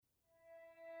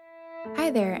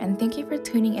Hi there, and thank you for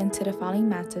tuning into the following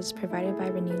message provided by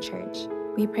Renew Church.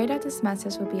 We pray that this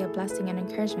message will be a blessing and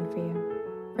encouragement for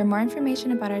you. For more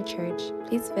information about our church,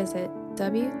 please visit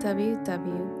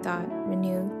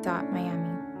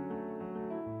www.renew.miami.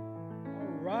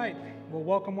 All right. Well,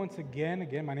 welcome once again.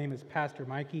 Again, my name is Pastor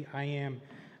Mikey. I am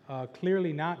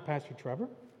clearly not Pastor Trevor.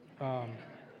 So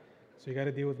you got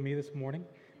to deal with me this morning.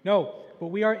 No, but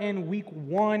we are in week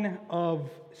 1 of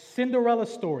Cinderella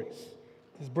Stories.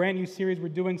 This brand new series we're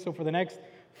doing. So for the next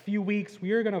few weeks,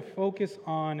 we are going to focus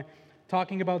on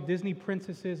talking about Disney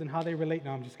princesses and how they relate. No,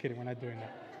 I'm just kidding. We're not doing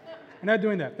that. We're not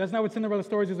doing that. That's not what Cinderella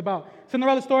Stories is about.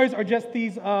 Cinderella Stories are just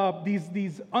these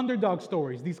underdog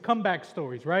stories, these comeback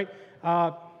stories, right?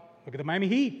 Look at the Miami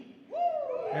Heat.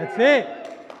 That's it.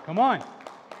 Come on.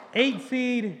 8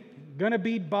 seed, gonna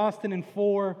beat Boston in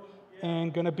 4,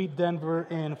 and gonna beat Denver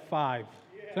in 5.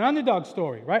 It's an underdog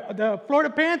story, right? The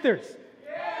Florida Panthers.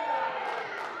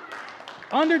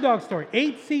 Underdog story.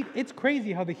 8 seed. It's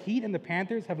crazy how the Heat and the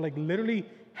Panthers have literally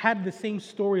had the same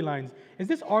storylines. Is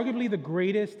this arguably the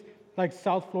greatest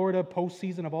South Florida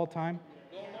postseason of all time?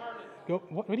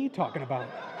 What are you talking about?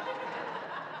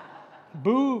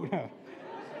 Boo.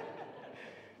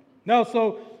 No,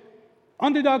 so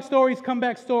underdog stories,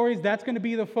 comeback stories, that's going to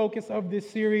be the focus of this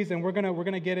series, and we're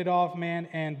going to get it off,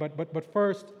 man. But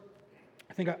first,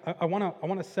 I think I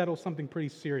want to settle something pretty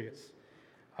serious.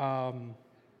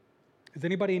 Is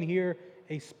anybody in here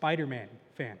a Spider-Man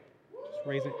fan? Just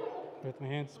raise it with my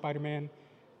hand. Spider-Man.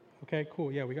 Okay,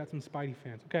 cool. Yeah, we got some Spidey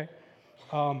fans. Okay.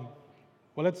 Well,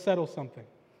 let's settle something.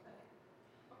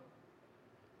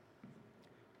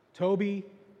 Toby,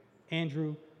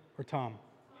 Andrew, or Tom?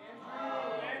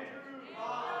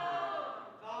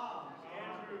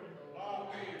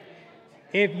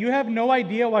 If you have no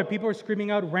idea why people are screaming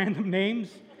out random names,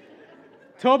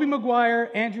 Tobey Maguire,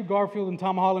 Andrew Garfield, and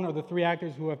Tom Holland are the 3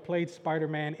 actors who have played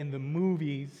Spider-Man in the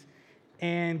movies.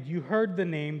 And you heard the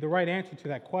name. The right answer to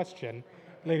that question,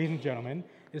 ladies and gentlemen,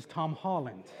 is Tom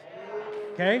Holland.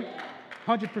 Okay?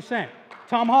 100%.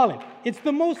 Tom Holland. It's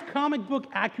the most comic book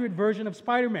accurate version of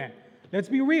Spider-Man. Let's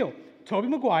be real. Tobey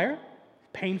Maguire,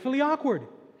 painfully awkward,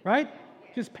 right?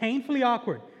 Just painfully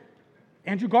awkward.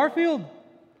 Andrew Garfield,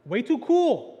 way too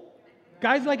cool.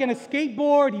 Guy's like on a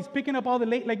skateboard. He's picking up all the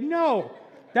no,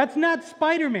 that's not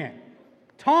Spider-Man.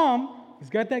 Tom, he's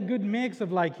got that good mix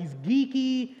of he's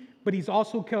geeky, but he's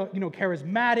also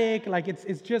charismatic.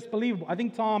 It's just believable. I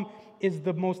think Tom is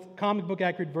the most comic book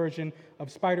accurate version of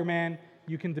Spider-Man.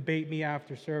 You can debate me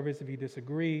after service if you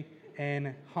disagree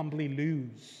and humbly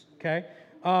lose. Okay?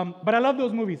 But I love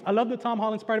those movies. I love the Tom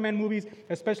Holland Spider-Man movies,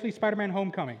 especially Spider-Man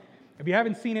Homecoming. If you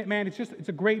haven't seen it, man, it's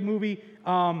a great movie.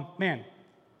 Man,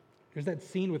 there's that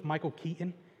scene with Michael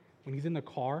Keaton when he's in the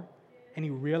car and he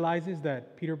realizes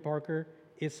that Peter Parker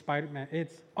is Spider-Man.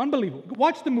 It's unbelievable.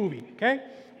 Watch the movie, okay?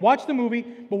 Watch the movie.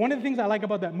 But one of the things I like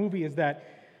about that movie is that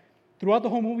throughout the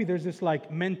whole movie, there's this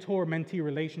mentor-mentee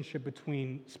relationship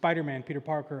between Spider-Man, Peter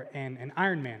Parker, and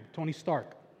Iron Man, Tony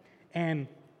Stark. And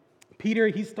Peter,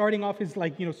 he's starting off his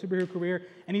superhero career,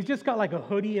 and he's just got a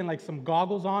hoodie and some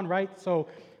goggles on, right? So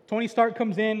Tony Stark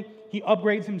comes in, he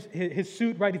upgrades his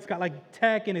suit, right? It's got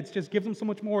tech, and it just gives him so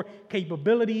much more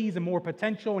capabilities and more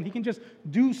potential, and he can just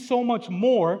do so much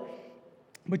more.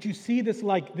 But you see this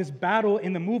this battle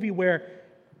in the movie where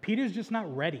Peter's just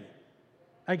not ready.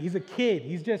 He's a kid.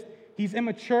 He's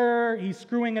immature. He's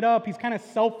screwing it up. He's kind of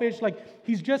selfish.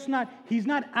 He's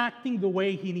not acting the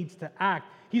way he needs to act.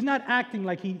 He's not acting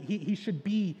like he should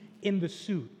be in the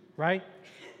suit, right?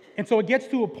 And so it gets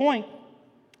to a point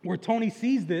where Tony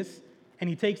sees this and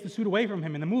he takes the suit away from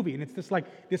him in the movie. And it's this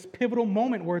this pivotal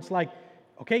moment where it's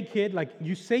okay, kid,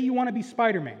 you say you want to be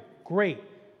Spider-Man. Great.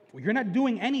 Well, you're not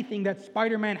doing anything that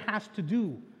Spider-Man has to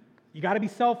do. You got to be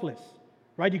selfless,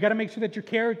 right? You got to make sure that your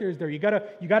character is there. You got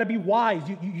to be wise.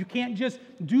 You can't just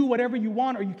do whatever you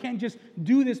want, or you can't just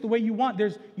do this the way you want.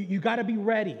 You got to be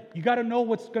ready. You got to know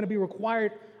what's going to be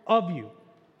required of you.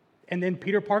 And then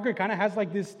Peter Parker kind of has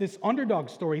this underdog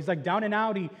story. He's down and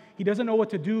out. He doesn't know what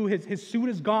to do. His suit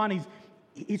is gone.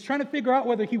 He's trying to figure out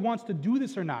whether he wants to do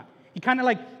this or not. He kind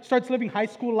of starts living high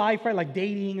school life, right?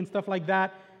 Dating and stuff like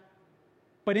that.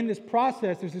 But in this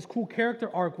process, there's this cool character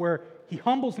arc where he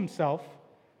humbles himself.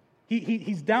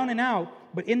 He's down and out,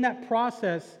 but in that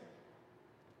process,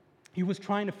 he was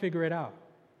trying to figure it out.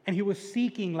 And he was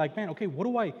seeking man, okay, what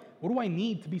do I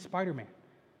need to be Spider-Man?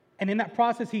 And in that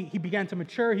process, he began to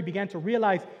mature. He began to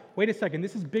realize, wait a second,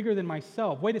 this is bigger than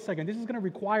myself. Wait a second, this is going to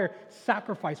require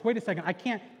sacrifice. Wait a second, I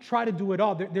can't try to do it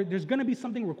all. There's going to be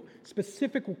something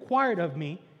specific required of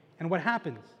me. And what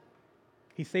happens?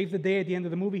 He saves the day at the end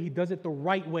of the movie. He does it the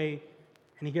right way,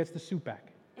 and he gets the suit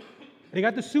back. But he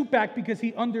got the suit back because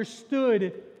he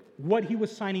understood what he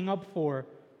was signing up for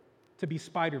to be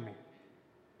Spider-Man.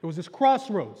 There was this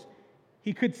crossroads.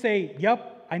 He could say,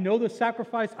 yep, I know the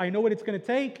sacrifice, I know what it's going to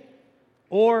take,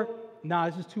 or, nah,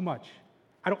 this is too much.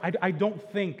 I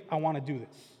don't think I want to do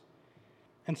this.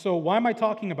 And so why am I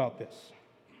talking about this?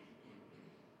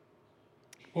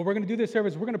 Well, we're going to do this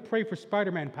service. We're going to pray for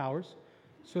Spider-Man powers.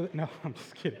 No, I'm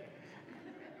just kidding.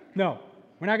 No,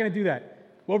 we're not going to do that.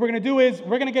 What we're going to do is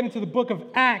we're going to get into the book of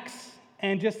Acts,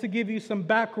 and just to give you some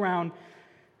background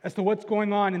as to what's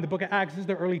going on in the book of Acts, this is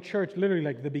the early church, literally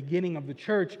like the beginning of the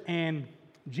church, and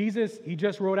Jesus, he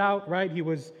just rode out, right? He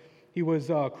was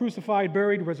crucified,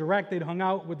 buried, resurrected, hung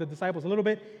out with the disciples a little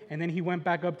bit, and then he went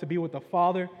back up to be with the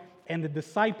Father. And the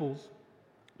disciples,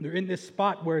 they're in this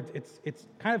spot where it's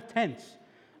kind of tense.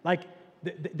 Like,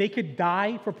 they could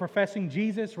die for professing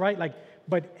Jesus, right?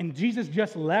 And Jesus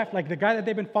just left. Like, the guy that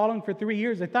they've been following for 3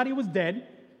 years, they thought he was dead.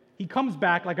 He comes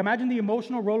back. Like, imagine the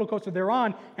emotional roller coaster they're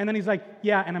on. And then he's like,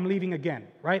 yeah, and I'm leaving again,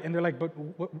 right? And they're like, but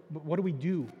what do we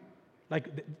do?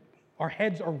 Like, our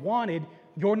heads are wanted.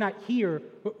 You're not here.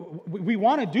 We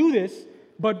want to do this,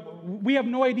 but we have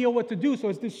no idea what to do. So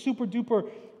it's this super duper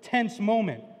tense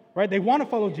moment, right? They want to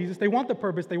follow Jesus. They want the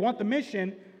purpose. They want the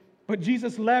mission, but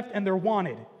Jesus left and they're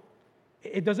wanted.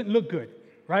 It doesn't look good,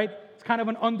 right? It's kind of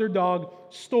an underdog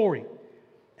story.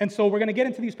 And so we're going to get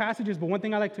into these passages, but one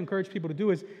thing I like to encourage people to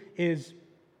do is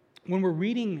when we're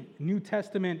reading New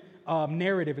Testament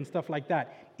narrative and stuff like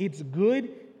that, it's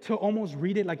good to almost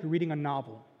read it like you're reading a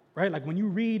novel, right? Like when you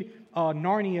read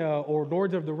Narnia or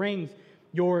Lord of the Rings,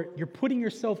 you're putting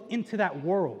yourself into that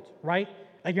world, right?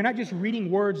 Like you're not just reading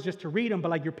words just to read them, but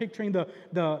like you're picturing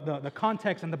the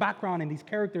context and the background and these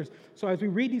characters. So as we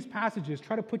read these passages,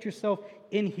 try to put yourself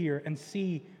in here and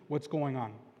see what's going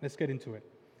on. Let's get into it.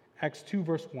 Acts 2,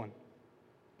 verse 1.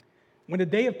 When the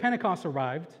day of Pentecost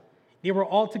arrived, they were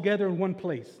all together in one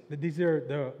place. These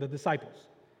are the disciples.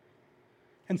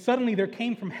 And suddenly there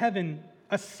came from heaven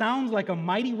a sound like a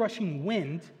mighty rushing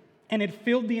wind, and it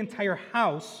filled the entire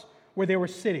house where they were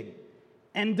sitting.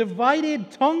 And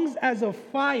divided tongues as of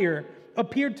fire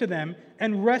appeared to them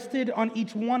and rested on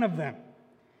each one of them.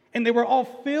 And they were all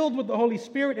filled with the Holy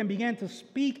Spirit and began to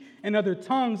speak in other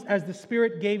tongues as the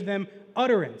Spirit gave them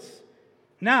utterance.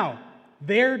 Now,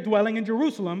 there dwelling in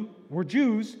Jerusalem were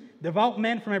Jews, devout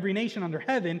men from every nation under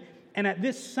heaven, and at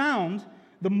this sound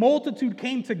the multitude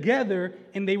came together,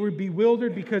 and they were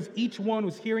bewildered because each one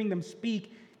was hearing them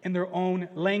speak in their own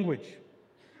language.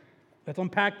 Let's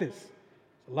unpack this.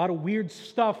 There's a lot of weird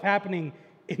stuff happening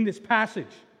in this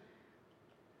passage.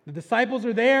 The disciples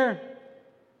are there.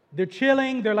 They're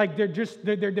chilling.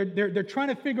 They're trying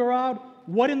to figure out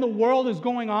what in the world is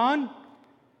going on.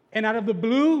 And out of the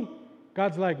blue,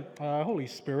 God's like, Holy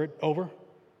Spirit, over.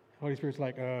 Holy Spirit's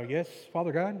like, yes,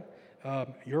 Father God,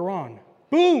 you're on.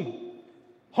 Boom!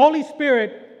 Holy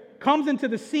Spirit comes into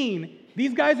the scene.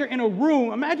 These guys are in a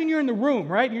room. Imagine you're in the room,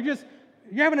 right? You're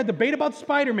having a debate about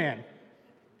Spider-Man.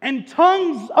 And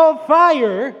tongues of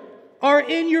fire are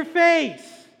in your face.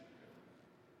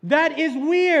 That is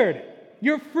weird.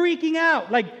 You're freaking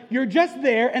out. Like, you're just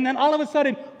there, and then all of a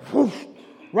sudden, whoosh,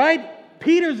 right?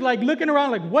 Peter's like looking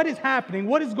around like, what is happening?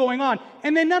 What is going on?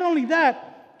 And then not only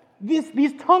that,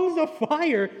 these tongues of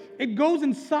fire, it goes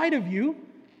inside of you,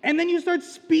 and then you start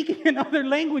speaking in other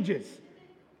languages.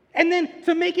 And then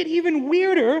to make it even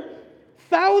weirder,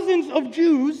 thousands of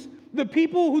Jews, the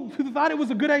people who thought it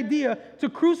was a good idea to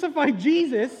crucify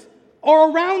Jesus,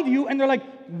 are around you, and they're like,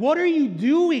 what are you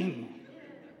doing?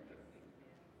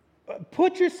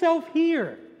 Put yourself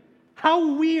here.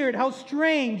 How weird, how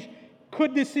strange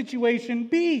could this situation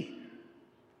be?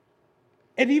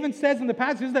 It even says in the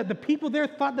passage that the people there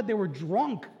thought that they were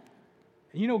drunk.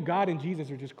 You know, God and Jesus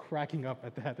are just cracking up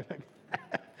at that. They're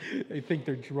like, they think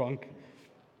they're drunk.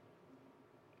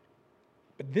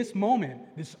 But this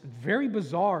moment, this very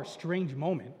bizarre, strange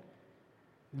moment,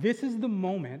 this is the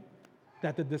moment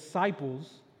that the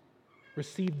disciples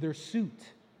received their suit.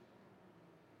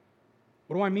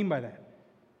 What do I mean by that?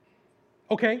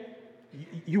 Okay,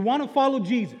 you want to follow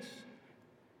Jesus.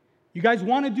 You guys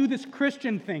want to do this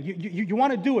Christian thing. You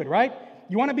want to do it, right?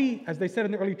 You want to be, as they said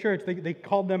in the early church, they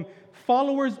called them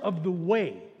followers of the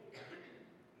way,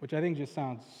 which I think just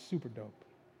sounds super dope.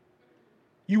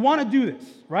 You want to do this,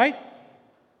 right?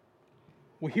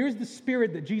 Well, here's the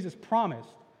Spirit that Jesus promised.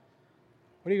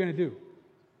 What are you going to do?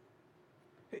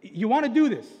 You want to do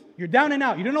this. You're down and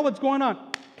out. You don't know what's going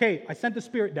on. Okay, I sent the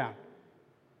Spirit down.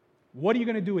 What are you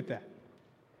going to do with that?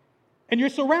 And you're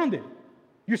surrounded.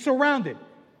 You're surrounded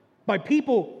by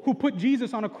people who put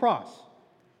Jesus on a cross.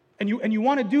 And you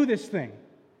want to do this thing.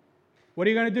 What are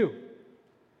you going to do?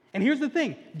 And here's the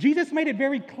thing. Jesus made it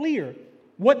very clear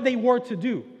what they were to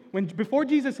do. Before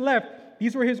Jesus left,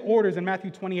 these were his orders in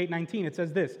Matthew 28:19. It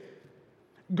says this,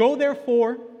 "Go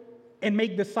therefore and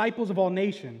make disciples of all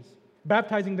nations,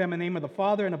 baptizing them in the name of the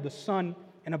Father and of the Son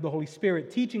and of the Holy Spirit,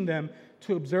 teaching them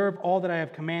to observe all that I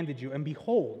have commanded you. And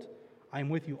behold, I am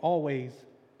with you always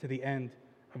to the end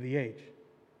of the age."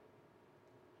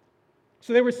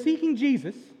 So they were seeking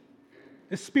Jesus.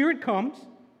 The Spirit comes.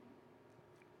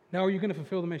 Now are you going to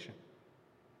fulfill the mission?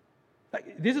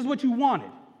 This is what you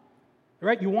wanted,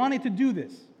 right? You wanted to do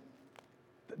this.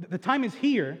 The time is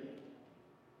here.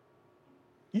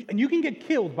 And you can get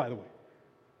killed, by the way.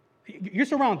 You're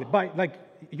surrounded by,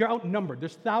 you're outnumbered.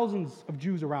 There's thousands of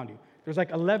Jews around you. There's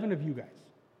 11 of you guys.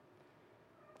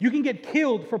 You can get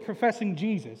killed for professing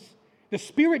Jesus. The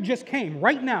Spirit just came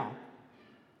right now.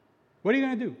 What are you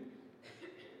going to do?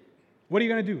 What are you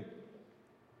going to do?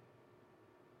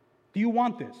 Do you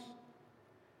want this?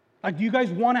 Do you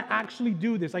guys want to actually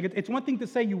do this? It's one thing to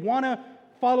say you want to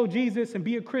follow Jesus and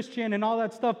be a Christian and all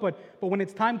that stuff, but when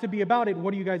it's time to be about it,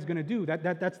 what are you guys going to do?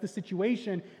 That's the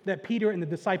situation that Peter and the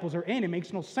disciples are in. It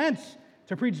makes no sense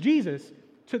to preach Jesus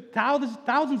to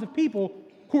thousands of people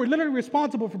who are literally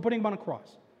responsible for putting him on a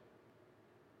cross.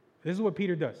 This is what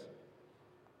Peter does.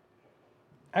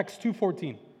 Acts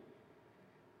 2:14.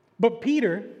 "But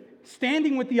Peter,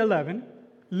 standing with the 11,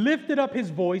 lifted up his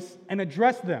voice and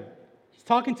addressed them." He's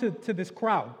talking to this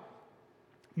crowd.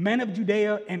 "Men of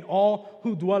Judea and all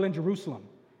who dwell in Jerusalem,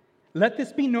 let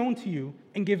this be known to you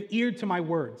and give ear to my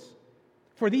words.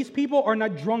 For these people are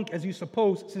not drunk as you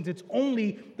suppose, since it's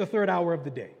only the third hour of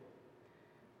the day.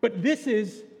 But this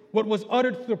is what was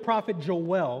uttered through the prophet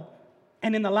Joel,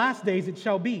 and in the last days it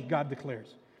shall be, God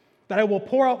declares, that I will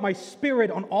pour out my Spirit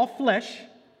on all flesh,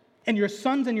 and your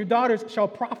sons and your daughters shall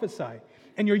prophesy,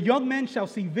 and your young men shall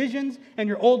see visions, and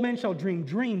your old men shall dream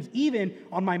dreams, even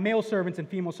on my male servants and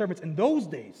female servants. In those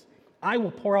days I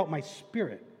will pour out my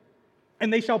Spirit,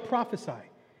 and they shall prophesy.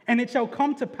 And it shall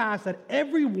come to pass that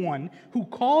everyone who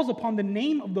calls upon the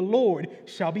name of the Lord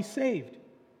shall be saved.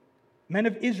 Men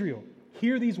of Israel,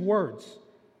 hear these words.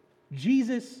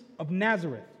 Jesus of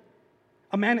Nazareth,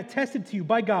 a man attested to you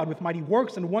by God with mighty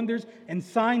works and wonders and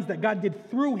signs that God did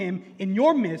through him in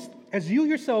your midst, as you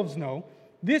yourselves know,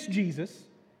 this Jesus,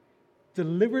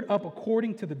 delivered up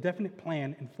according to the definite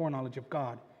plan and foreknowledge of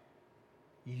God,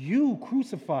 you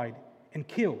crucified and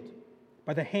killed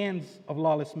by the hands of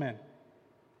lawless men.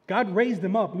 God raised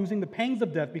him up, losing the pangs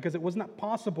of death, because it was not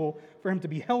possible for him to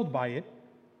be held by it.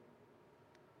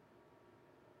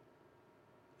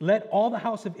 Let all the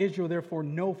house of Israel therefore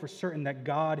know for certain that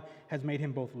God has made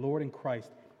him both Lord and Christ.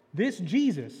 This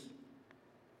Jesus,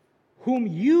 whom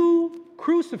you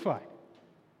crucified.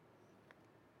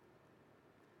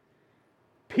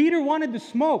 Peter wanted to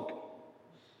smoke.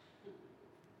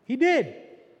 He did.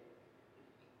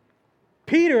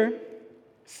 Peter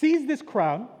sees this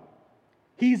crowd.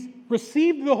 He's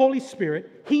received the Holy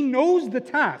Spirit. He knows the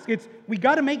task. We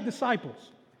got to make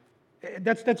disciples.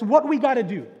 That's what we got to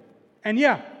do. And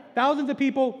yeah, thousands of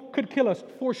people could kill us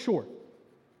for sure.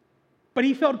 But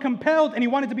he felt compelled and he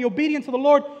wanted to be obedient to the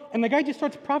Lord. And the guy just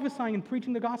starts prophesying and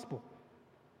preaching the gospel.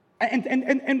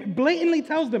 And blatantly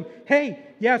tells them, hey,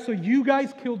 yeah, so you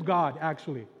guys killed God,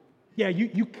 actually. Yeah,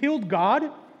 you killed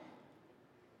God.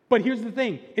 But here's the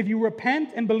thing. If you repent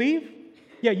and believe,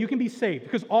 yeah, you can be saved.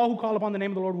 Because all who call upon the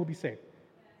name of the Lord will be saved.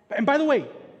 And by the way,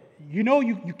 you know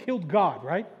you killed God,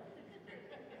 right?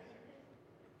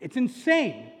 It's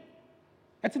insane.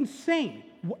 That's insane.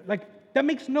 That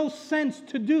makes no sense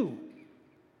to do.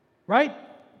 Right?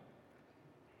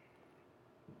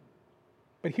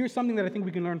 But here's something that I think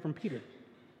we can learn from Peter.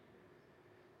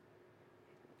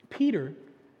 Peter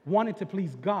wanted to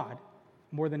please God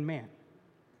more than man.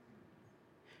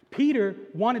 Peter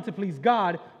wanted to please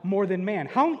God more than man.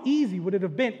 How easy would it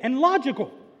have been, and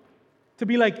logical, to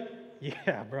be like,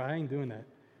 yeah, bro, I ain't doing that.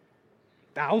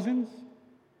 Thousands?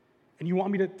 And you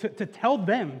want me to tell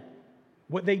them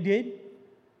what they did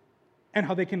and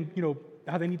how they can,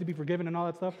 how they need to be forgiven and all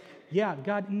that stuff? Yeah,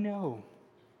 God, no.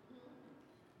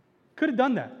 Could have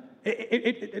done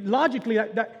that. Logically,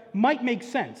 that might make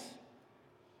sense.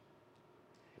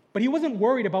 But he wasn't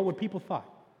worried about what people thought.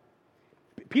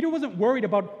 Peter wasn't worried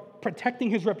about protecting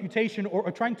his reputation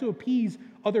or trying to appease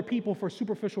other people for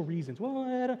superficial reasons. Well,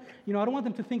 I don't want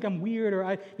them to think I'm weird, or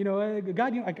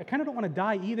God, I kind of don't want to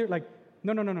die either.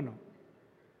 No.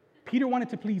 Peter wanted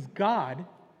to please God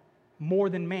more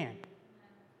than man.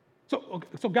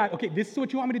 So God, okay, this is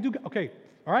what you want me to do. Okay,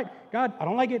 all right, God, I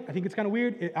don't like it. I think it's kind of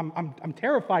weird. I'm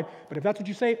terrified. But if that's what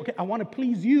you say, okay, I want to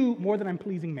please you more than I'm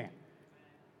pleasing man.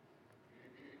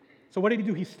 So what did he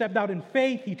do? He stepped out in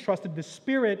faith. He trusted the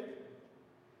Spirit.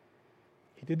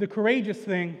 He did the courageous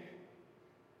thing.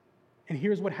 And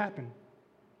here's what happened.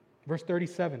 Verse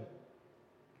 37.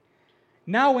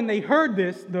 Now when they heard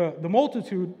this, the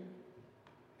multitude,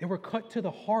 they were cut to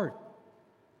the heart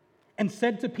and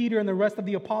said to Peter and the rest of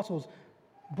the apostles,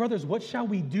 "Brothers, what shall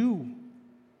we do?"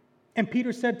 And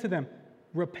Peter said to them,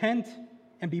 "Repent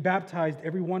and be baptized,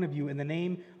 every one of you, in the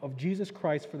name of Jesus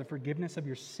Christ for the forgiveness of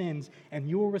your sins, and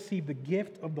you will receive the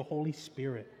gift of the Holy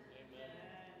Spirit. Amen.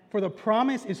 For the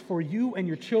promise is for you and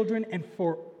your children and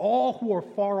for all who are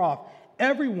far off,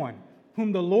 everyone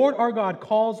whom the Lord our God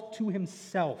calls to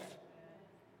himself."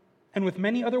 And with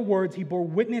many other words, he bore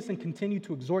witness and continued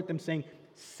to exhort them, saying,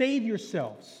 "Save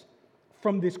yourselves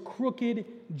from this crooked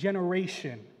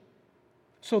generation."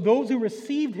 So those who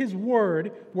received his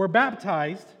word were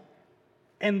baptized,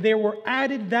 and there were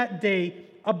added that day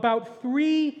about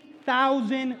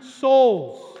 3,000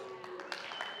 souls.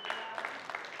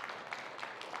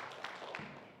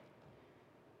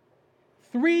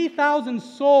 "3,000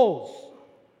 souls."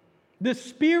 The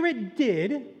Spirit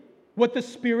did what the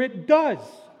Spirit does.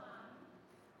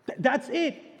 That's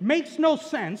it. Makes no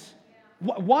sense.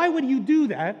 Why would you do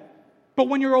that? But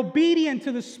when you're obedient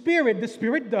to the Spirit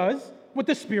does what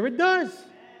the Spirit does.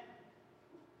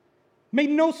 Made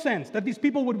no sense that these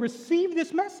people would receive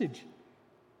this message.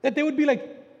 That they would be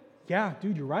like, "Yeah,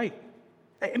 dude, you're right."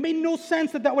 It made no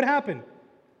sense that would happen.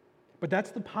 But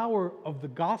that's the power of the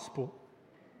gospel.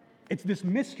 It's this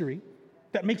mystery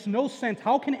that makes no sense.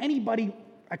 How can anybody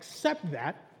accept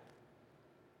that?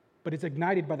 But it's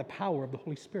ignited by the power of the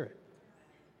Holy Spirit.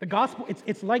 The gospel,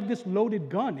 it's like this loaded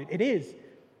gun. It is.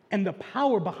 And the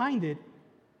power behind it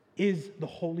is the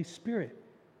Holy Spirit.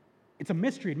 It's a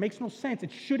mystery. It makes no sense.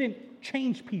 It shouldn't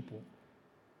change people.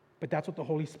 But that's what the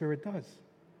Holy Spirit does.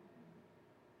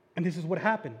 And this is what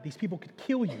happened. These people could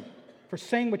kill you for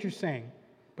saying what you're saying,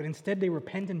 but instead they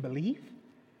repent and believe.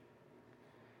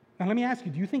 Now let me ask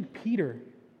you, do you think Peter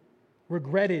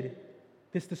regretted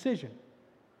this decision?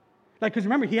 Because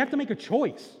remember, he had to make a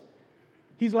choice.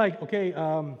 He's like, "Okay,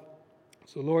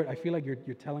 so Lord, I feel like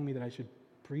you're telling me that I should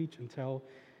preach and tell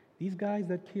these guys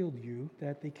that killed you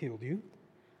that they killed you.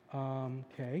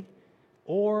 Okay.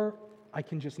 Or I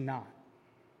can just not."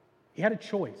 He had a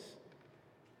choice.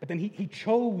 But then he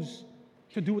chose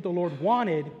to do what the Lord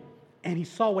wanted, and he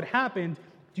saw what happened.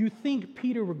 Do you think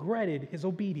Peter regretted his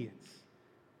obedience?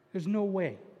 There's no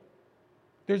way.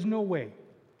 There's no way,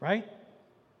 right?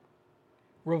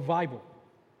 Revival.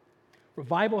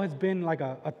 Revival has been like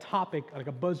a topic, like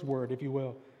a buzzword, if you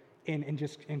will,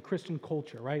 in Christian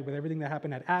culture, right? With everything that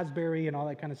happened at Asbury and all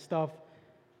that kind of stuff.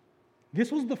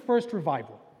 This was the first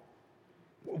revival.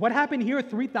 What happened here,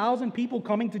 3,000 people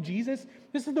coming to Jesus?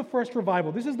 This is the first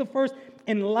revival. This is the first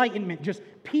enlightenment, just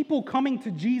people coming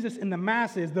to Jesus in the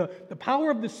masses, the power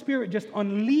of the Spirit just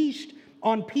unleashed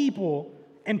on people,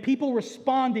 and people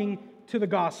responding to the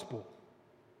gospel.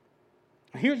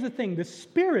 Here's the thing, the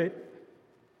Spirit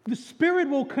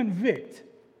will convict,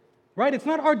 right? It's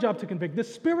not our job to convict. The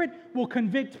Spirit will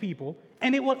convict people,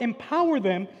 and it will empower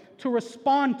them to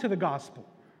respond to the gospel.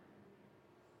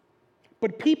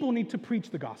 But people need to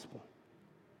preach the gospel.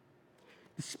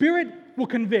 The Spirit will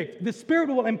convict. The Spirit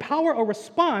will empower a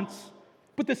response,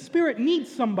 but the Spirit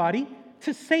needs somebody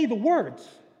to say the words,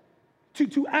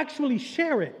 to actually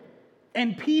share it.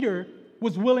 And Peter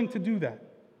was willing to do that.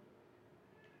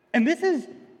 And this is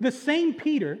the same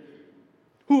Peter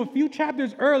who a few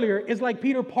chapters earlier is like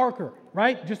Peter Parker,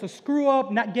 right? Just a screw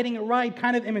up, not getting it right,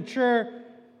 kind of immature,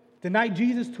 denied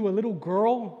Jesus to a little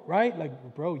girl, right?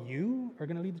 Like, bro, you are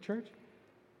going to lead the church?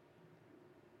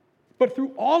 But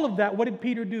through all of that, what did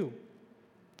Peter do?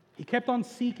 He kept on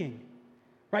seeking,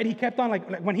 right? He kept on,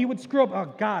 like when he would screw up,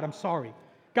 "Oh, God, I'm sorry.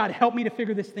 God, help me to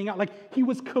figure this thing out." Like, he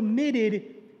was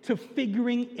committed to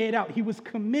figuring it out. He was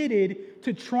committed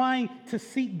to trying to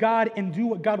seek God and do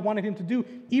what God wanted him to do,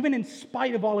 even in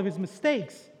spite of all of his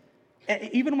mistakes.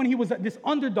 Even when he was this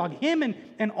underdog, him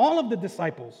and all of the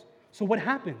disciples. So what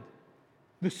happened?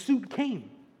 The suit came.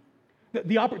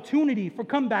 The opportunity for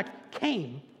comeback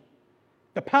came.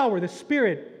 The power, the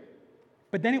Spirit.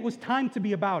 But then it was time to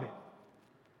be about it.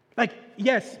 Like,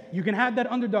 yes, you can have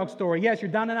that underdog story. Yes, you're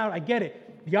down and out. I get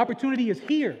it. The opportunity is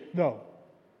here, though.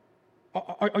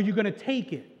 Are you going to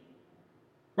take it?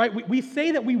 Right? We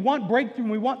say that we want breakthrough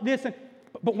and we want this,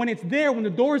 but when it's there, when the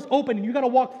door is open and you got to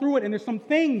walk through it, and there's some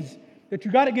things that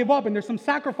you got to give up, and there's some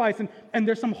sacrifice, and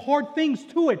there's some hard things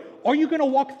to it, are you going to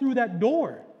walk through that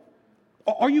door?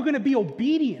 Are you going to be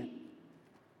obedient?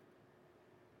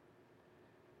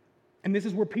 And this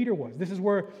is where Peter was. This is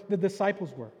where the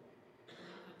disciples were.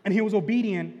 And he was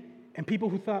obedient, and people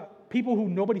who thought, people who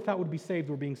nobody thought would be saved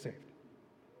were being saved.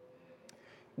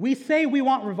 We say we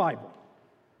want revival,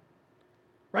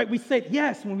 right? We say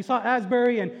yes when we saw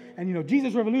Asbury and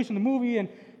Jesus Revolution, the movie, and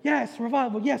yes,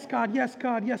 revival, yes, God, yes,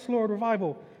 Lord,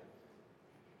 revival.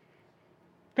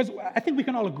 Because I think we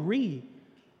can all agree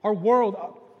our world,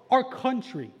 our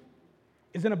country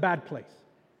is in a bad place.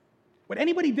 Would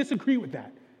anybody disagree with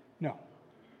that? No.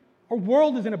 Our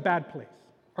world is in a bad place.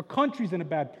 Our country's in a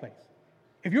bad place.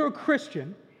 If you're a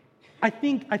Christian, I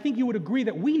think you would agree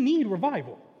that we need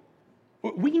revival.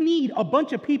 We need a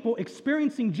bunch of people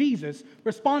experiencing Jesus,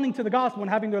 responding to the gospel, and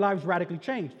having their lives radically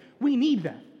changed. We need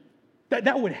that.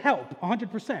 That would help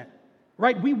 100%.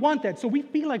 Right? We want that. So we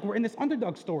feel like we're in this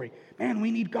underdog story. Man,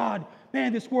 we need God.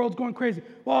 Man, this world's going crazy.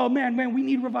 Oh, man, we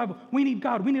need revival. We need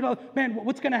God. We need all. Man,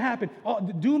 what's going to happen?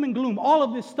 The doom and gloom, all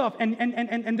of this stuff.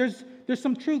 And there's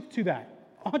some truth to that.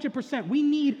 100%. We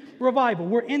need revival.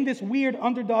 We're in this weird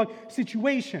underdog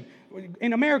situation.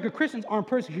 In America, Christians aren't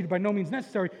persecuted, by no means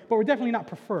necessary, but we're definitely not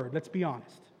preferred. Let's be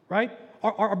honest. Right?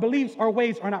 Our beliefs, our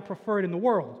ways are not preferred in the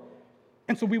world.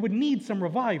 And so we would need some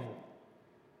revival.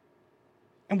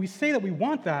 And we say that we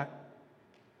want that,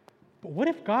 but what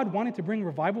if God wanted to bring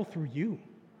revival through you?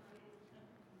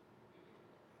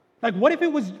 Like, what if it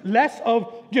was less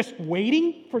of just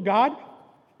waiting for God?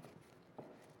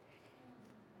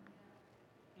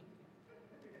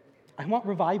 I want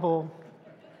revival.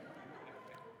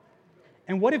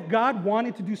 And what if God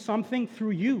wanted to do something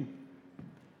through you?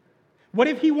 What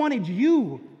if He wanted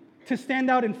you to stand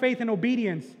out in faith and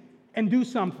obedience and do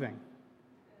something?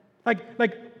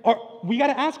 We got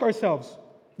to ask ourselves,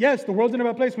 yes, the world's in a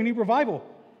bad place, we need revival.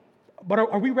 But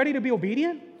are we ready to be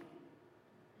obedient?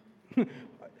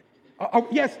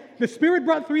 Yes, the Spirit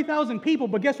brought 3,000 people,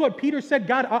 but guess what? Peter said,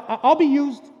 God, I'll be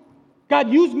used. God,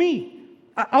 use me.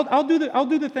 I'll do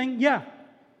the thing, yeah.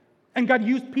 And God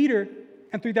used Peter,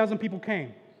 and 3,000 people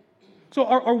came. So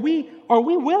are we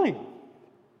willing?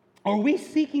 Are we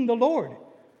seeking the Lord?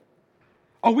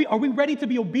 Are we ready to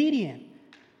be obedient?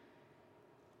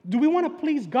 Do we want to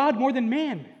please God more than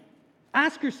man?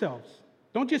 Ask yourselves.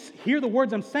 Don't just hear the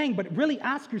words I'm saying, but really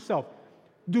ask yourself,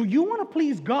 do you want to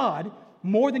please God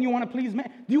more than you want to please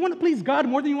man? Do you want to please God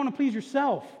more than you want to please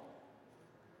yourself?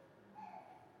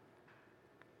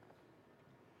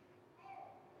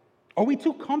 Are we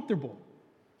too comfortable?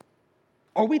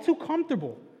 Are we too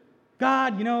comfortable?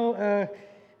 God,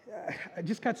 I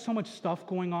just got so much stuff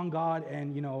going on, God,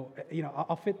 and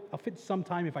I'll fit some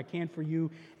time if I can for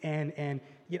you, and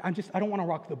I don't want to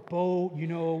rock the boat.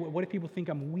 What if people think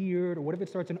I'm weird, or what if it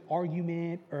starts an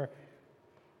argument, or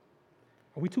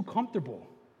are we too comfortable?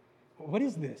 What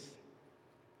is this?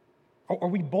 Are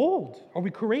we bold? Are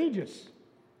we courageous?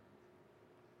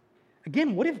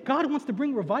 Again, what if God wants to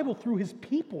bring revival through His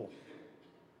people?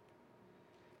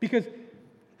 Because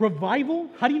revival,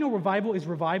 how do you know revival is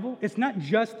revival? It's not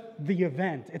just the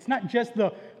event. It's not just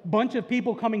the bunch of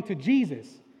people coming to Jesus.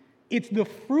 It's the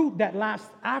fruit that lasts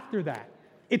after that.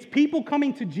 It's people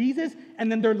coming to Jesus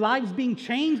and then their lives being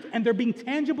changed and there being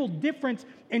tangible difference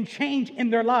and change in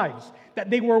their lives. That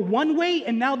they were one way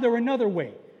and now they're another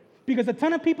way. Because a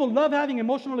ton of people love having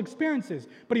emotional experiences,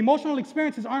 but emotional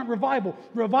experiences aren't revival.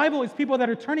 Revival is people that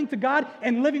are turning to God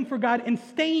and living for God and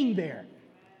staying there.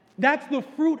 That's the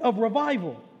fruit of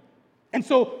revival. And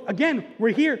so, again,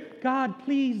 we're here. God,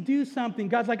 please do something.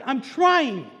 God's like, I'm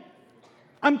trying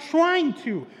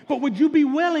to. But would you be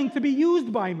willing to be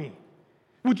used by me?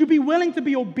 Would you be willing to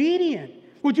be obedient?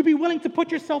 Would you be willing to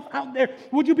put yourself out there?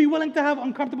 Would you be willing to have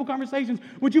uncomfortable conversations?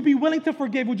 Would you be willing to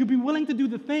forgive? Would you be willing to do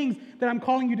the things that I'm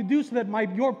calling you to do so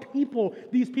that your people,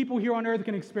 these people here on earth,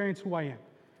 can experience who I am?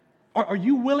 Are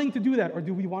you willing to do that? Or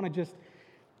do we want to just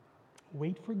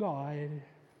wait for God?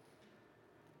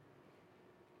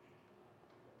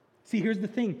 See, here's the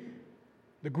thing.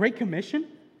 The Great Commission,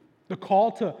 the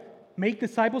call to make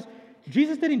disciples,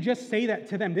 Jesus didn't just say that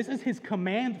to them. This is His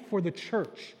command for the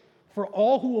church, for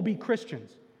all who will be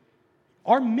Christians.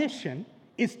 Our mission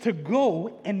is to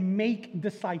go and make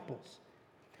disciples.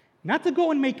 Not to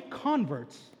go and make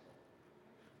converts,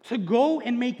 to go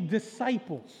and make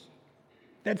disciples.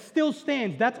 That still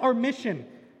stands. That's our mission.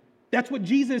 That's what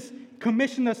Jesus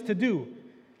commissioned us to do.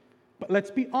 But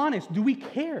let's be honest, do we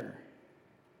care?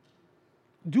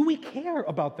 Do we care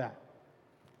about that?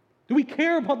 Do we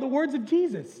care about the words of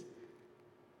Jesus?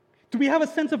 Do we have a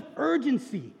sense of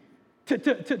urgency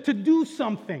to do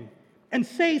something and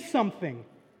say something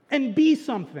and be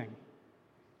something?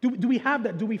 Do we have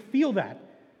that? Do we feel that?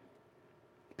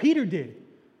 Peter did.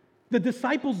 The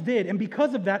disciples did. And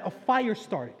because of that, a fire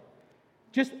started.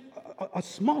 Just a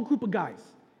small group of guys,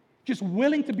 just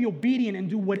willing to be obedient and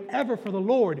do whatever for the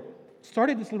Lord,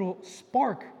 started this little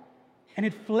spark And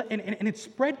it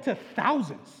spread to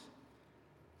thousands.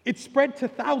 It spread to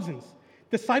thousands.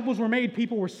 Disciples were made,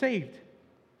 people were saved.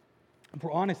 If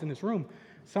we're honest in this room,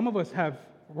 some of us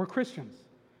we're Christians.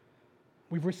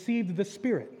 We've received the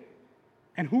Spirit.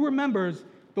 And who remembers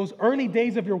those early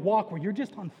days of your walk where you're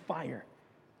just on fire?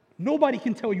 Nobody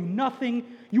can tell you nothing.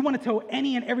 You want to tell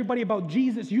any and everybody about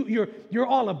Jesus. You're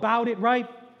all about it, right?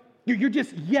 You're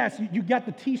just, yes, you got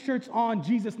the T-shirts on,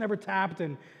 Jesus never tapped,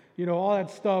 and all that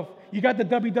stuff. You got the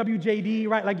WWJD,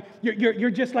 right? Like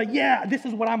you're just like, yeah, this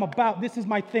is what I'm about. This is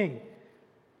my thing.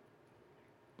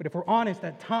 But if we're honest,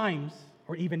 at times,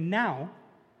 or even now,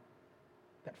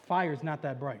 that fire is not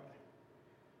that bright.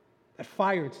 That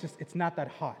fire, it's not that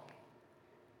hot.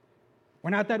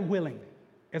 We're not that willing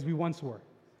as we once were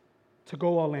to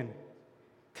go all in,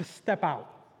 to step out,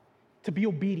 to be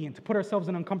obedient, to put ourselves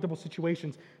in uncomfortable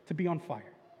situations, to be on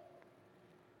fire.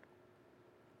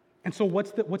 And so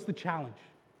what's the challenge?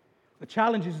 The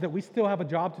challenge is that we still have a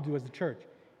job to do as the church.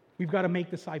 We've got to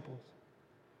make disciples.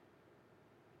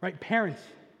 Right? Parents,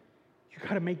 you've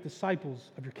got to make disciples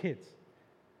of your kids.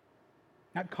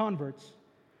 Not converts.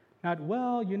 Not,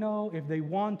 if they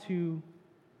want to,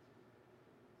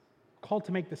 called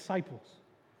to make disciples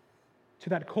to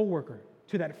that coworker,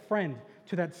 to that friend,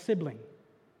 to that sibling.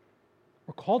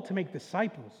 We're called to make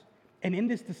disciples. And in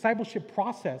this discipleship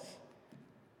process,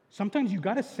 sometimes you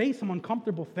got to say some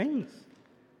uncomfortable things.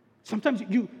 Sometimes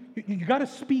you got to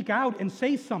speak out and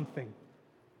say something.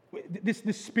 This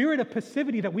spirit of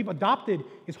passivity that we've adopted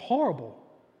is horrible.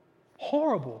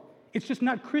 Horrible. It's just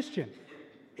not Christian.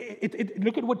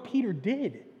 Look at what Peter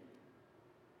did.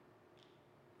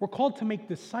 We're called to make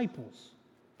disciples.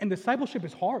 And discipleship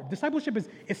is hard. Discipleship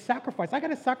is sacrifice. I got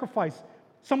to sacrifice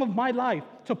some of my life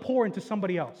to pour into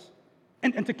somebody else.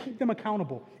 And to keep them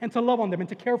accountable. And to love on them. And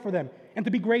to care for them. And to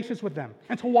be gracious with them.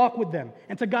 And to walk with them.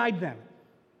 And to guide them.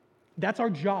 That's our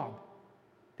job.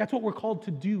 That's what we're called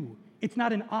to do. It's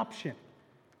not an option.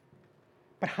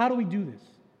 But how do we do this?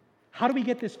 How do we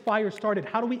get this fire started?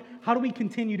 How do we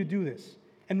continue to do this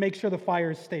and make sure the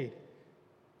fire is stayed?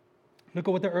 Look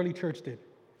at what the early church did.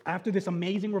 After this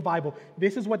amazing revival,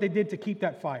 this is what they did to keep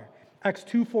that fire. Acts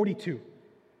 2:42.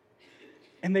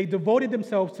 And they devoted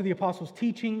themselves to the apostles'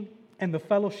 teaching and the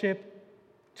fellowship,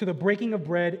 to the breaking of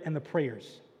bread and the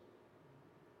prayers.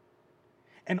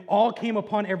 And all came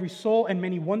upon every soul, and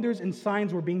many wonders and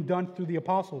signs were being done through the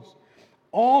apostles.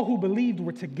 All who believed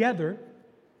were together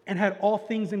and had all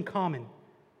things in common.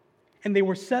 And they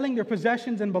were selling their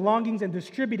possessions and belongings and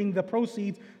distributing the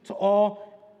proceeds to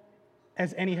all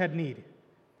as any had need.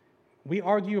 We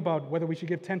argue about whether we should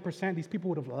give 10%. These people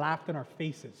would have laughed in our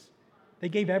faces. They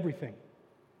gave everything.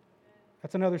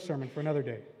 That's another sermon for another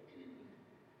day.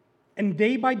 And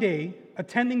day by day,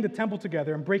 attending the temple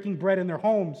together and breaking bread in their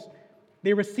homes,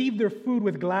 they received their food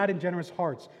with glad and generous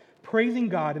hearts, praising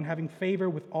God and having favor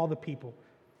with all the people.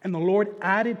 And the Lord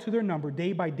added to their number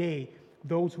day by day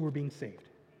those who were being saved.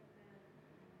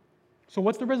 So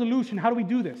what's the resolution? How do we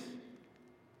do this?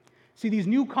 See, these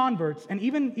new converts, and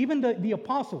even the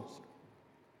apostles,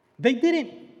 they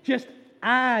didn't just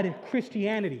add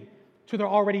Christianity to their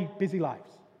already busy lives.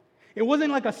 It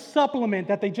wasn't like a supplement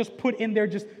that they just put in there,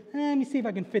 let me see if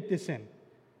I can fit this in.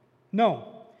 No,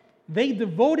 they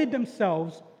devoted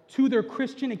themselves to their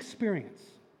Christian experience.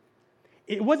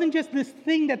 It wasn't just this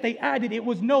thing that they added. It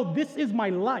was, no, this is my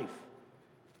life.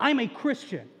 I'm a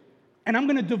Christian, and I'm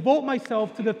going to devote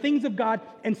myself to the things of God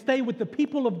and stay with the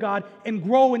people of God and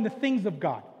grow in the things of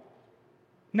God.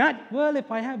 Not, if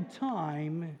I have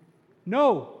time.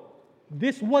 No,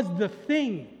 this was the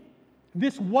thing.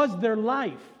 This was their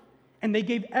life, and they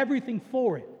gave everything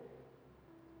for it.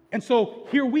 And so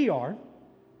here we are.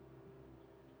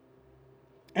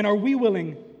 And are we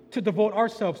willing to devote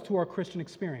ourselves to our Christian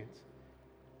experience?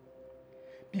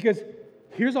 Because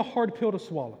here's a hard pill to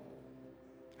swallow.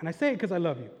 And I say it because I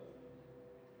love you.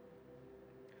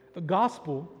 The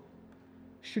gospel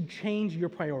should change your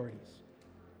priorities.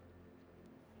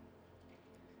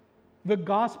 The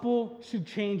gospel should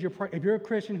change your priorities. If you're a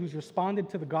Christian who's responded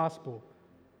to the gospel,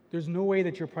 there's no way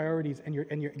that your priorities and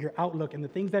your outlook and the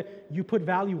things that you put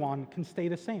value on can stay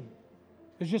the same.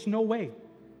 There's just no way.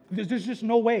 There's just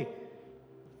no way.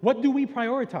 What do we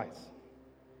prioritize?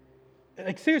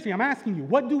 Like, seriously, I'm asking you,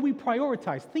 what do we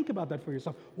prioritize? Think about that for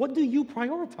yourself. What do you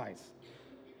prioritize?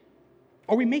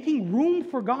 Are we making room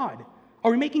for God? Are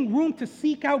we making room to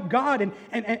seek out God?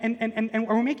 And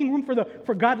are we making room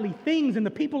for godly things and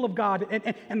the people of God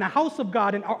and the house of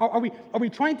God? And are we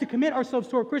trying to commit ourselves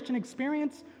to our Christian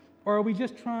experience? Or are we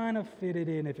just trying to fit it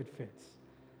in if it fits?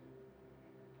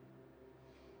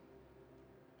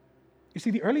 You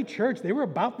see, the early church, they were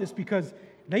about this because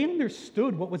They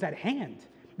understood what was at hand.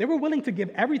 They were willing to give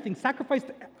everything, sacrifice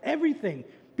everything,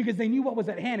 because they knew what was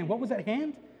at hand. And what was at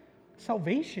hand?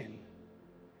 Salvation.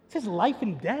 It says life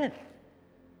and death.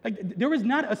 Like, there is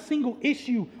not a single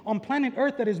issue on planet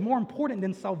Earth that is more important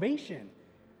than salvation.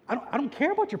 I don't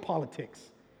care about your politics.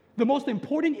 The most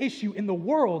important issue in the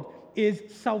world is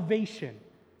salvation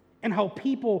and how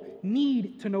people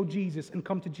need to know Jesus and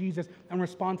come to Jesus and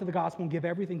respond to the gospel and give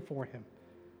everything for him.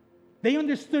 They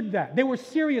understood that. They were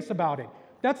serious about it.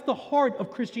 That's the heart of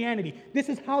Christianity. This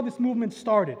is how this movement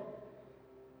started.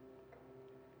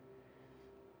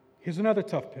 Here's another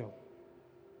tough pill.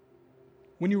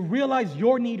 When you realize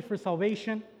your need for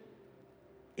salvation,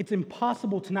 it's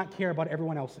impossible to not care about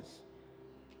everyone else's.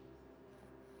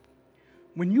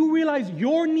 When you realize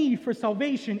your need for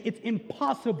salvation, it's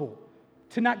impossible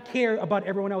to not care about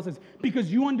everyone else's,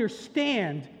 because you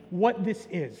understand what this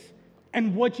is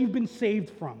and what you've been saved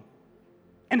from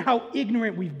and how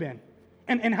ignorant we've been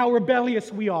and how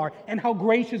rebellious we are and how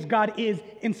gracious God is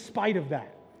in spite of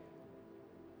that.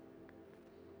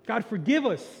 God, forgive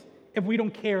us if we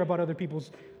don't care about other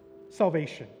people's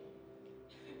salvation.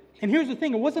 And here's the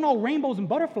thing, it wasn't all rainbows and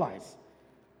butterflies.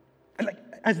 Like,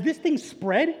 as this thing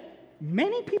spread,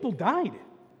 many people died.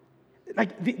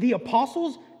 Like the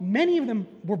apostles, many of them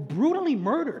were brutally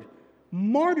murdered,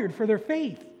 martyred for their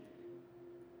faith.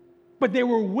 But they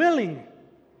were willing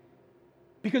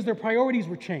because their priorities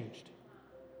were changed.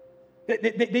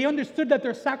 They understood that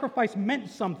their sacrifice meant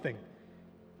something.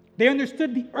 They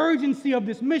understood the urgency of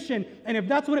this mission, and if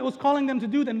that's what it was calling them to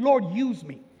do, then Lord, use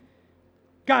me.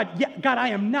 God, I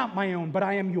am not my own, but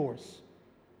I am yours.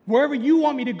 Wherever you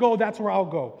want me to go, that's where I'll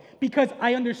go. Because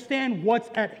I understand what's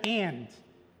at hand.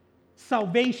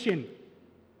 Salvation.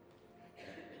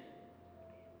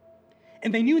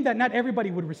 And they knew that not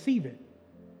everybody would receive it.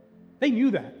 They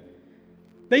knew that.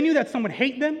 They knew that some would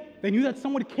hate them. They knew that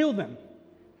some would kill them.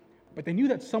 But they knew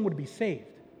that some would be saved.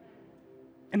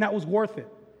 And that was worth it.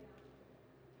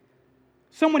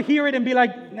 Some would hear it and be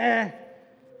like, nah,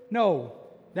 no,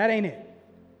 that ain't it.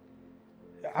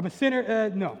 I'm a sinner.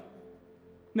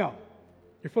 No,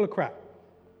 you're full of crap.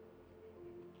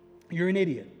 You're an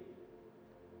idiot.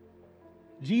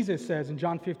 Jesus says in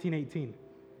John 15:18,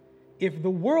 if the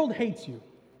world hates you,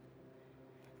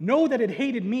 know that it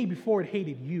hated me before it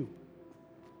hated you.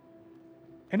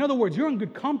 In other words, you're in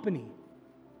good company.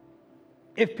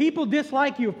 If people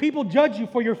dislike you, if people judge you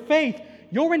for your faith,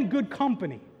 you're in good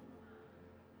company.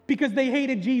 Because they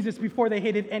hated Jesus before they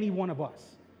hated any one of us.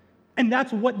 And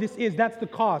that's what this is. That's the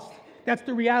cost. That's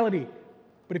the reality.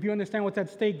 But if you understand what's at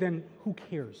stake, then who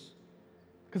cares?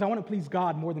 Because I want to please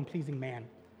God more than pleasing man.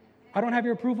 I don't have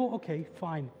your approval? Okay,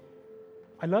 fine.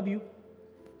 I love you.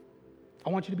 I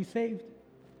want you to be saved.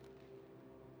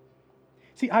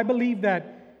 See, I believe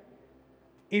that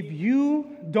if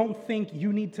you don't think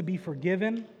you need to be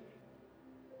forgiven,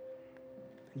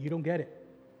 you don't get it.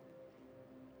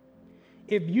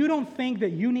 If you don't think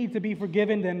that you need to be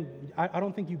forgiven, then I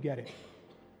don't think you get it.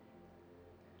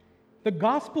 The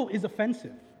gospel is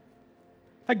offensive.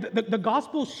 Like the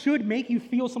gospel should make you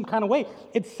feel some kind of way.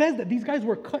 It says that these guys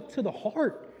were cut to the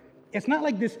heart. It's not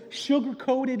like this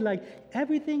sugar-coated, like,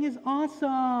 everything is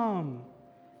awesome.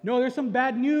 No, there's some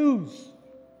bad news.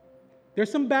 There's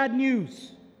some bad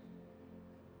news.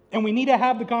 And we need to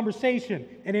have the conversation.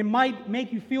 And it might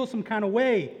make you feel some kind of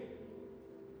way.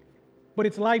 But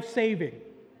it's life-saving.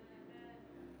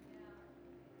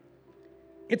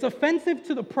 It's offensive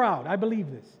to the proud. I believe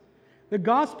this. The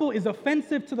gospel is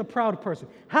offensive to the proud person.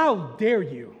 How dare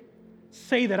you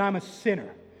say that I'm a sinner?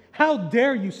 How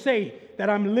dare you say that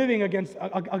I'm living against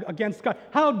God?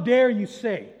 How dare you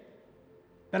say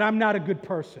that I'm not a good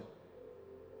person?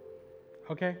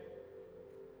 Okay?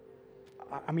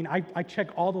 I mean, I check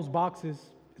all those boxes.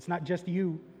 It's not just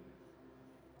you.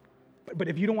 But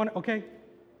if you don't want to, okay?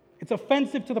 It's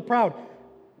offensive to the proud,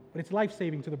 but it's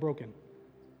life-saving to the broken.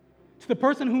 To the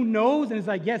person who knows and is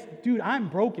like, yes, dude, I'm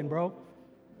broken, bro.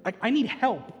 I need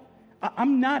help.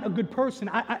 I'm not a good person.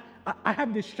 I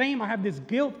have this shame. I have this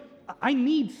guilt. I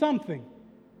need something.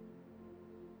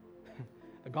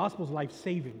 The gospel is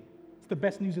life-saving. It's the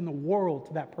best news in the world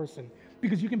to that person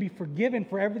because you can be forgiven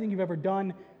for everything you've ever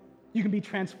done. You can be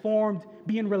transformed,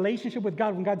 be in relationship with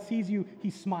God. When God sees you,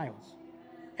 he smiles.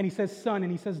 And he says son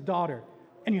and he says daughter.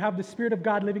 And you have the Spirit of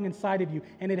God living inside of you,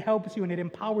 and it helps you, and it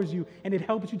empowers you, and it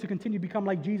helps you to continue to become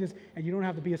like Jesus, and you don't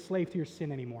have to be a slave to your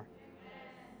sin anymore.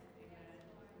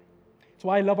 That's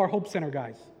why I love our Hope Center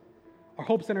guys. Our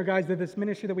Hope Center guys, they're this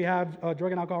ministry that we have,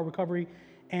 drug and alcohol recovery,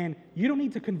 and you don't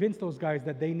need to convince those guys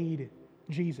that they need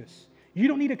Jesus. You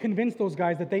don't need to convince those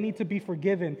guys that they need to be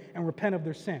forgiven and repent of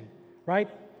their sin, right?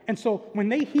 And so when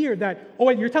they hear that, oh,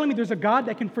 wait, you're telling me there's a God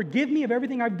that can forgive me of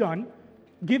everything I've done,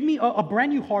 give me a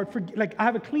brand new heart, like I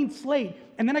have a clean slate,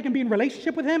 and then I can be in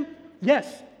relationship with him,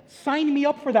 yes, sign me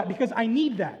up for that because I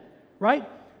need that, right?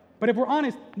 But if we're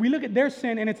honest, we look at their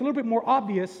sin and it's a little bit more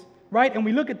obvious, right? And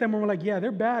we look at them and we're like, yeah,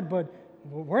 they're bad, but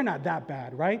we're not that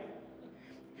bad, right?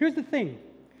 Here's the thing.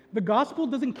 The gospel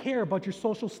doesn't care about your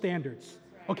social standards,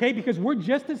 okay? Because we're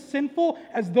just as sinful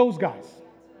as those guys.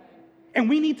 And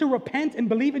we need to repent and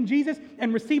believe in Jesus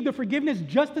and receive the forgiveness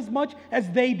just as much as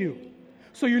they do.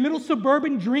 So your little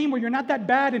suburban dream where you're not that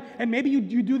bad and maybe you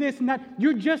do this and that,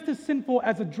 you're just as sinful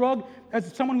as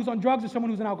as someone who's on drugs or someone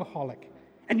who's an alcoholic.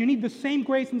 And you need the same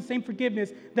grace and the same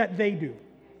forgiveness that they do.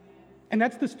 And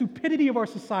that's the stupidity of our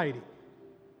society.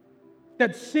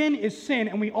 That sin is sin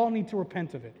and we all need to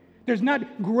repent of it. There's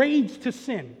not grades to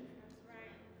sin.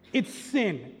 It's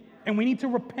sin. And we need to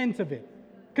repent of it.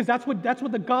 Because that's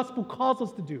what the gospel calls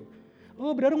us to do.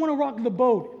 Oh, but I don't want to rock the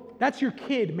boat. That's your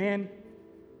kid, man.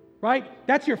 Right?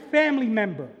 That's your family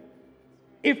member.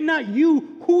 If not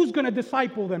you, who's going to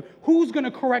disciple them? Who's going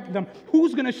to correct them?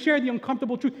 Who's going to share the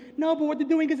uncomfortable truth? No, but what they're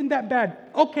doing isn't that bad.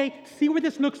 Okay, see what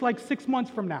this looks like 6 months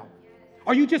from now.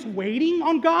 Are you just waiting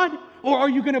on God? Or are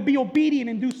you going to be obedient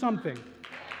and do something?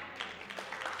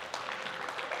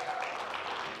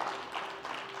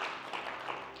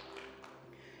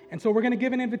 And so we're going to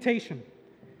give an invitation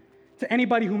to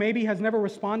anybody who maybe has never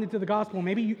responded to the gospel.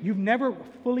 Maybe you've never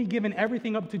fully given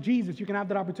everything up to Jesus. You can have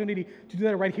that opportunity to do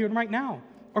that right here and right now.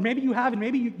 Or maybe you haven't.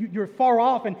 Maybe you're far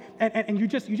off and you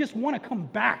just want to come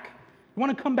back. You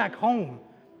want to come back home.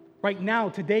 Right now,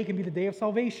 today can be the day of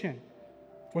salvation.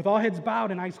 With all heads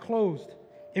bowed and eyes closed.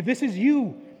 If this is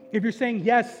you, if you're saying,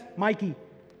 yes, Mikey,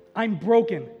 I'm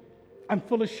broken. I'm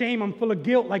full of shame. I'm full of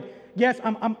guilt. Like, yes,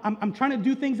 I'm trying to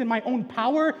do things in my own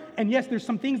power. And yes, there's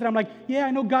some things that I'm like, yeah,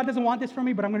 I know God doesn't want this from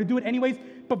me, but I'm going to do it anyways.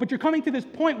 But you're coming to this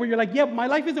point where you're like, yeah, my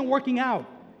life isn't working out.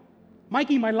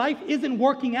 Mikey, my life isn't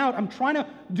working out. I'm trying to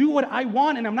do what I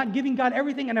want, and I'm not giving God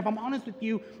everything. And if I'm honest with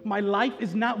you, my life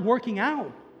is not working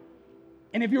out.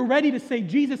 And if you're ready to say,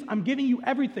 Jesus, I'm giving you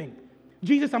everything.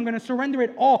 Jesus, I'm going to surrender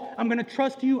it all. I'm going to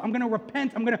trust you. I'm going to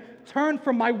repent. I'm going to turn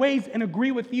from my ways and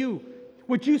agree with you.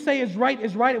 What you say is right,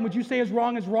 and what you say is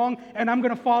wrong, and I'm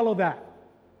going to follow that.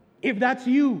 If that's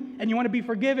you, and you want to be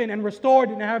forgiven and restored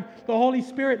and have the Holy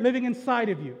Spirit living inside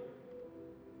of you,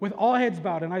 with all heads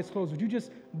bowed and eyes closed, would you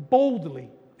just boldly,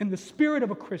 in the spirit of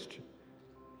a Christian,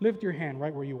 lift your hand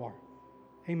right where you are?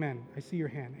 Amen. I see your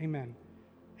hand. Amen.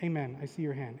 Amen. I see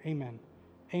your hand. Amen.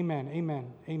 Amen.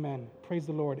 Amen. Amen. Praise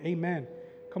the Lord. Amen.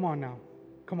 Come on now.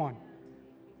 Come on.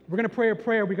 We're going to pray a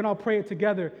prayer. We can all pray it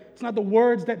together. It's not the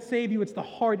words that save you. It's the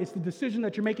heart. It's the decision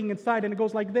that you're making inside. And it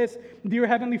goes like this. Dear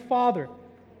Heavenly Father,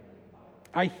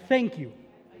 I thank you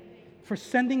for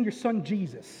sending your son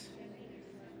Jesus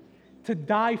to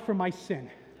die for my sin.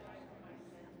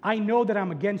 I know that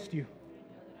I'm against you.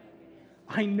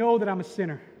 I know that I'm a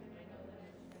sinner.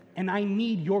 And I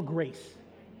need your grace.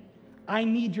 I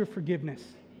need your forgiveness.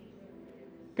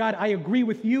 God, I agree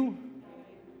with you.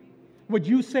 What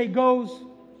you say goes.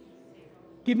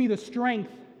 Give me the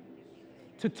strength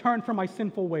to turn from my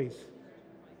sinful ways.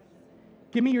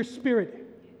 Give me your spirit.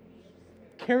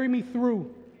 Carry me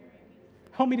through.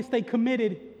 Help me to stay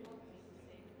committed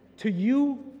to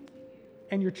you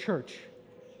and your church.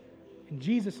 In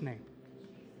Jesus' name,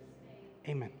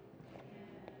 amen.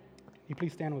 You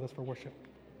please stand with us for worship.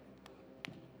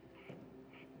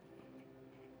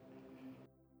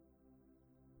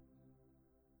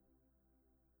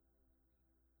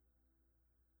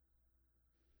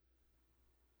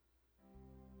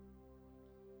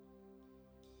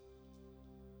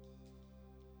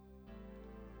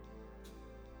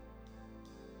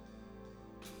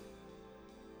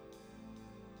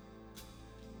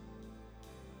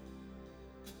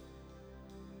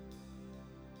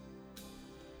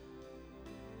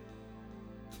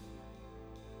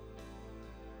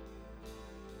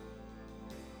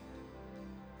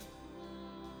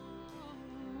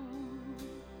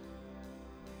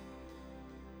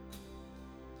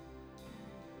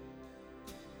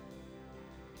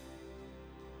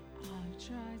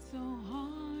 Tried so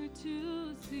hard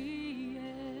to see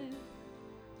it.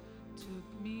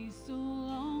 Took me so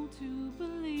long to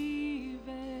believe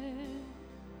it,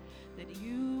 that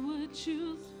you would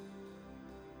choose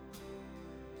to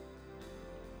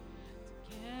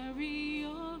carry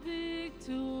your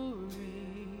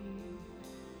victory.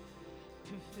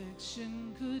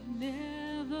 Perfection could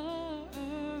never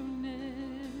earn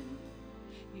it.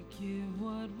 You give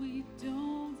what we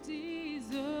don't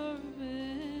deserve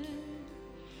it.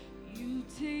 You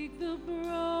take the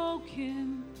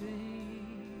broken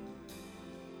thing,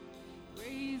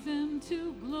 raise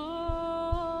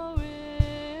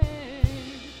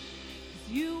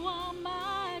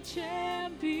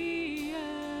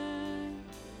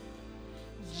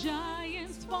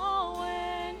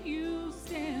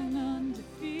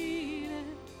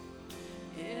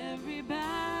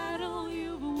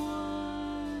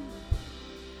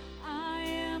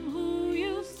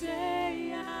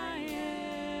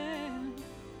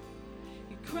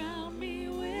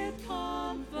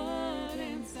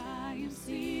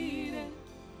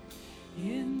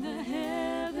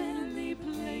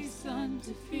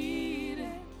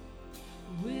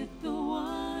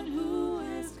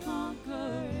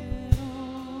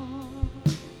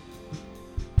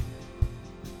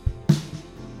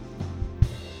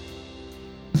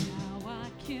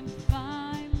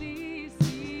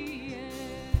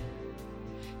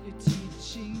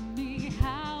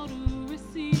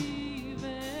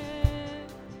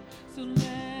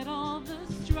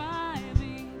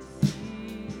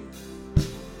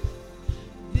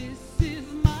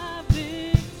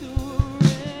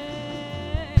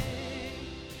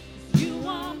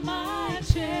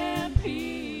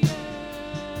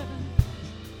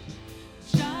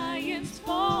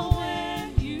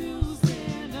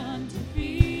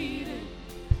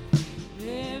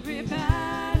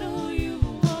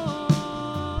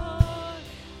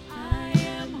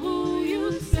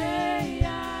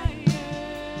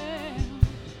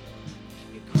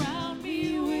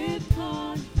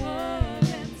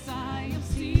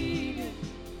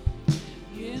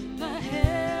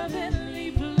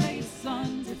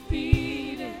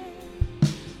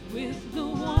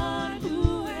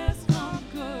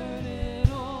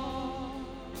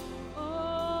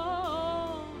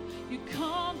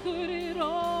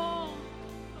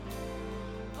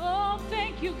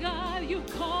Thank you, God, you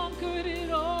conquered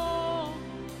it all.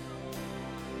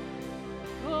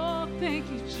 Oh,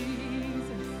 thank you,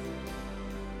 Jesus.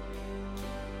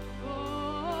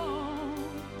 Oh,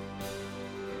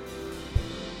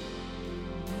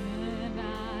 when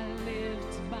I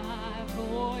lift my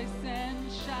voice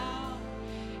and shout,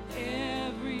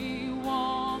 every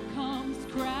wall comes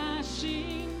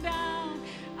crashing down.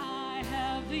 I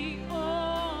have the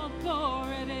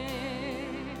authority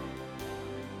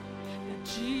that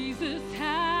Jesus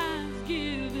has.